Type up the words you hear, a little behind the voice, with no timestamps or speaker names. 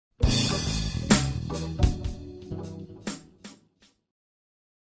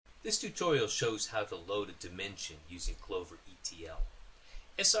This tutorial shows how to load a dimension using CloverETL.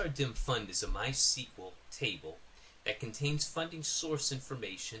 SRDIM Fund is a MySQL table that contains funding source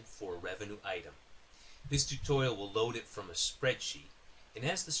information for a revenue item. This tutorial will load it from a spreadsheet, and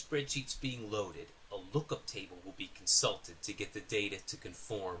as the spreadsheet's being loaded, a lookup table will be consulted to get the data to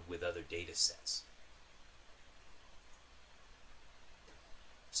conform with other data sets.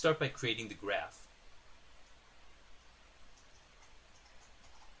 Start by creating the graph.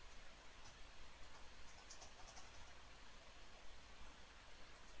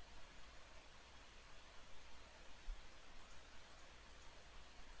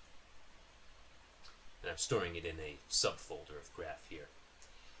 And I'm storing it in a subfolder of graph here.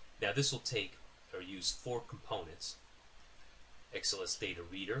 Now this will take or use 4 components: XLS data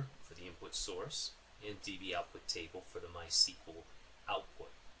reader for the input source, and DB output table for the MySQL output.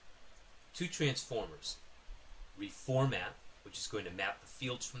 2 transformers: reformat, which is going to map the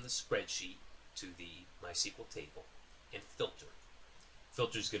fields from the spreadsheet to the MySQL table, and filter.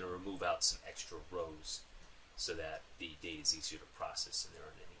 Filter is going to remove out some extra rows so that the data is easier to process and there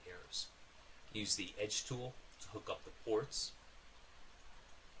aren't any errors. Use the edge tool to hook up the ports,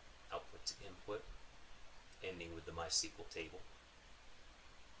 output to input, ending with the MySQL table,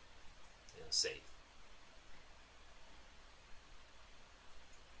 and save.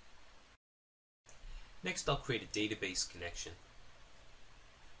 Next, I'll create a database connection.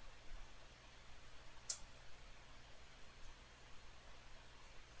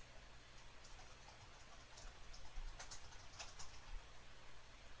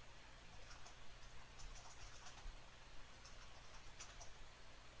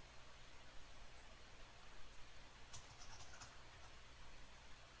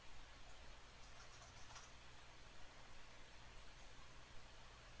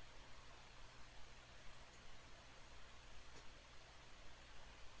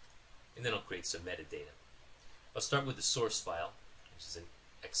 And then I'll create some metadata. I'll start with the source file, which is an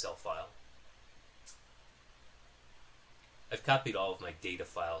Excel file. I've copied all of my data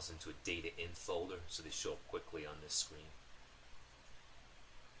files into a data in folder so they show up quickly on this screen.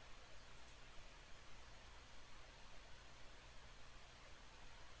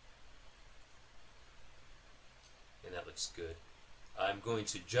 And that looks good. I'm going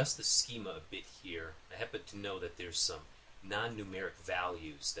to adjust the schema a bit here. I happen to know that there's some non-numeric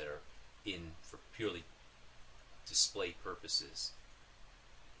values that are in for purely display purposes.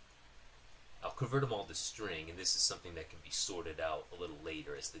 I'll convert them all to string, and this is something that can be sorted out a little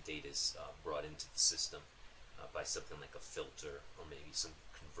later as the data is brought into the system by something like a filter or maybe some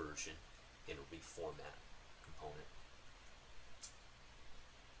conversion in a reformat component.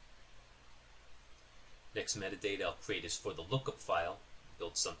 Next metadata I'll create is for the lookup file.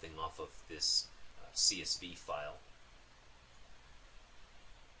 Build something off of this CSV file.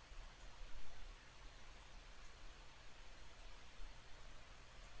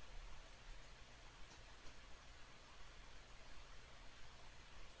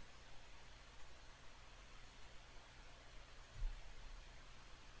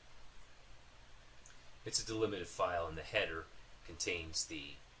 It's a delimited file, and the header contains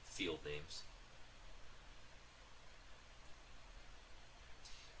the field names.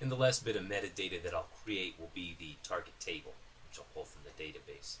 And the last bit of metadata that I'll create will be the target table, which I'll pull from the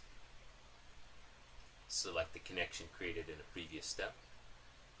database. Select the connection created in a previous step.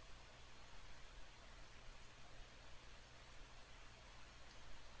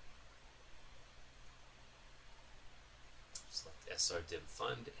 Select SRDIM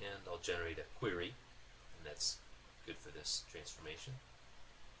Fund, and I'll generate a query, and that's good for this transformation.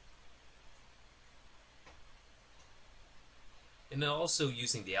 And now also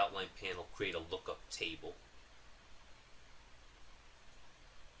using the outline panel, create a lookup table.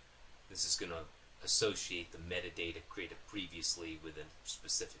 This is going to associate the metadata created previously with a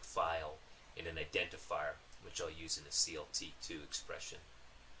specific file and an identifier, which I'll use in a CLT2 expression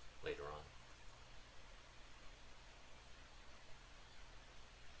later on.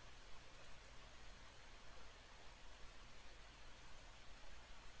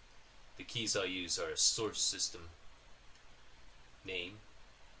 The keys I'll use are a source system name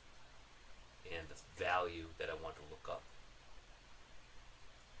and the value that I want to look up.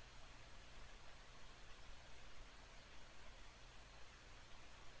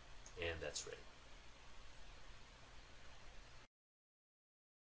 And that's ready.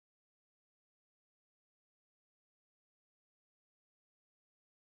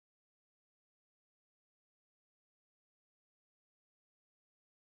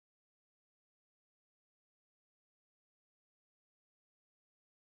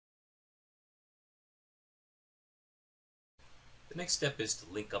 The next step is to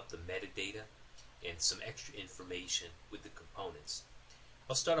link up the metadata and some extra information with the components.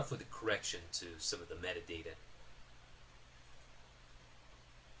 I'll start off with a correction to some of the metadata.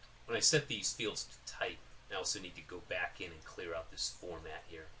 When I set these fields to type, I also need to go back in and clear out this format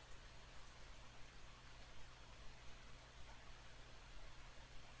here.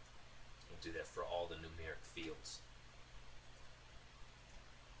 I'll do that for all the numeric fields.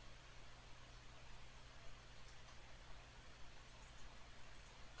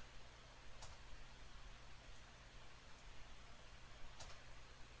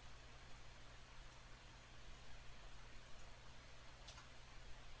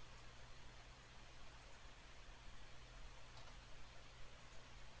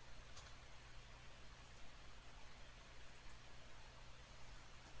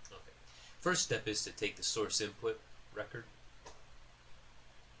 First step is to take the source input record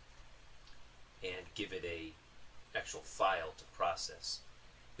and give it a actual file to process.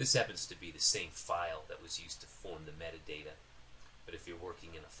 This happens to be the same file that was used to form the metadata, but if you're working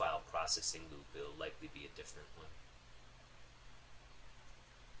in a file processing loop, it'll likely be a different one.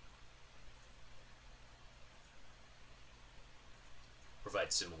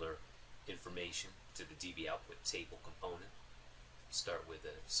 Provide similar information to the DB output table component. Start with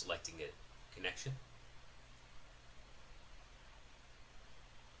selecting a connection,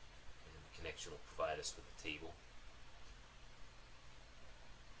 and the connection will provide us with a table.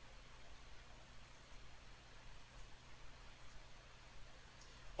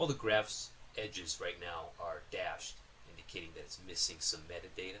 All the graph's edges right now are dashed, indicating that it's missing some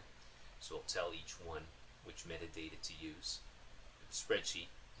metadata, so it'll tell each one which metadata to use. For the spreadsheet,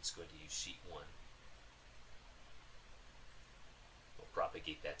 it's going to use sheet 1.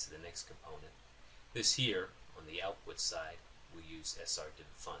 Propagate that to the next component. This here, on the output side, we'll use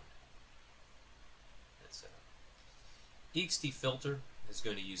srdiv_fund. That's set up. ext filter is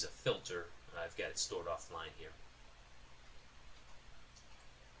going to use a filter. I've got it stored offline here.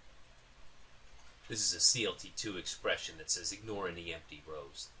 This is a CLT2 expression that says ignore any empty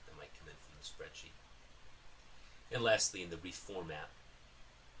rows that might come in from the spreadsheet. And lastly, in the reformat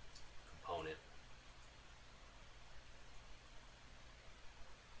component,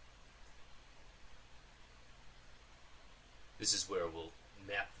 this is where we'll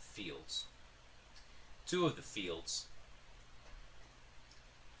map the fields. Two of the fields,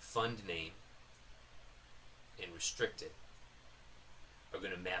 fund name and restricted, are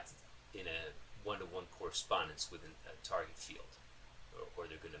going to map in a one-to-one correspondence with a target field, or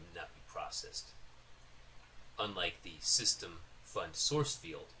they're going to not be processed. Unlike the system fund source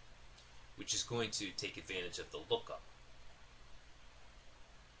field, which is going to take advantage of the lookup.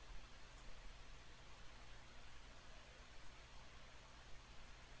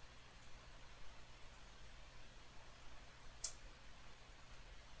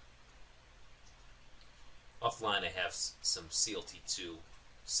 Offline I have some CLT2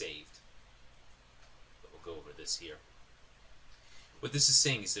 saved, but we'll go over this here. What this is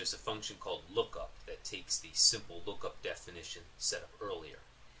saying is there's a function called lookup that takes the simple lookup definition set up earlier.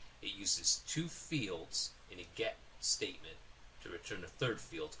 It uses two fields in a get statement to return a third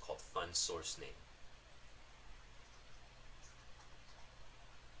field called fund source name.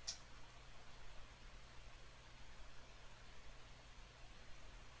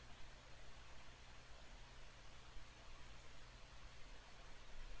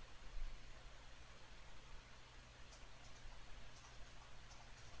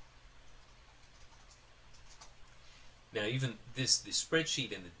 Now even the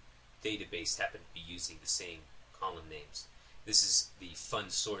spreadsheet and the database happen to be using the same column names. This is the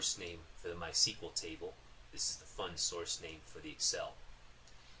fund source name for the MySQL table. This is the fund source name for the Excel.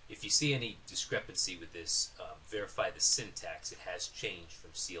 If you see any discrepancy with this, verify the syntax. It has changed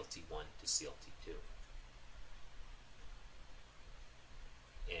from CLT1 to CLT2.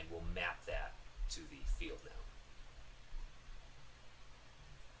 And we'll map that to the field now.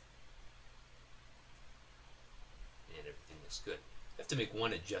 And everything looks good. I have to make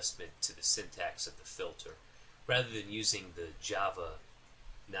one adjustment to the syntax of the filter. Rather than using the Java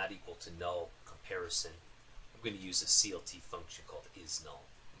not equal to null comparison, I'm going to use a CLT function called isNull.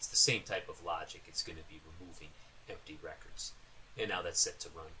 It's the same type of logic. It's going to be removing empty records. And now that's set to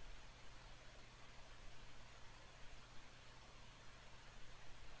run.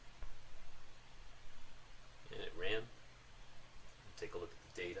 And it ran. Take a look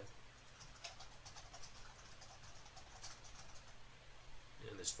at the data.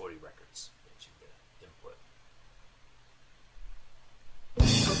 And there's 40 records that you input.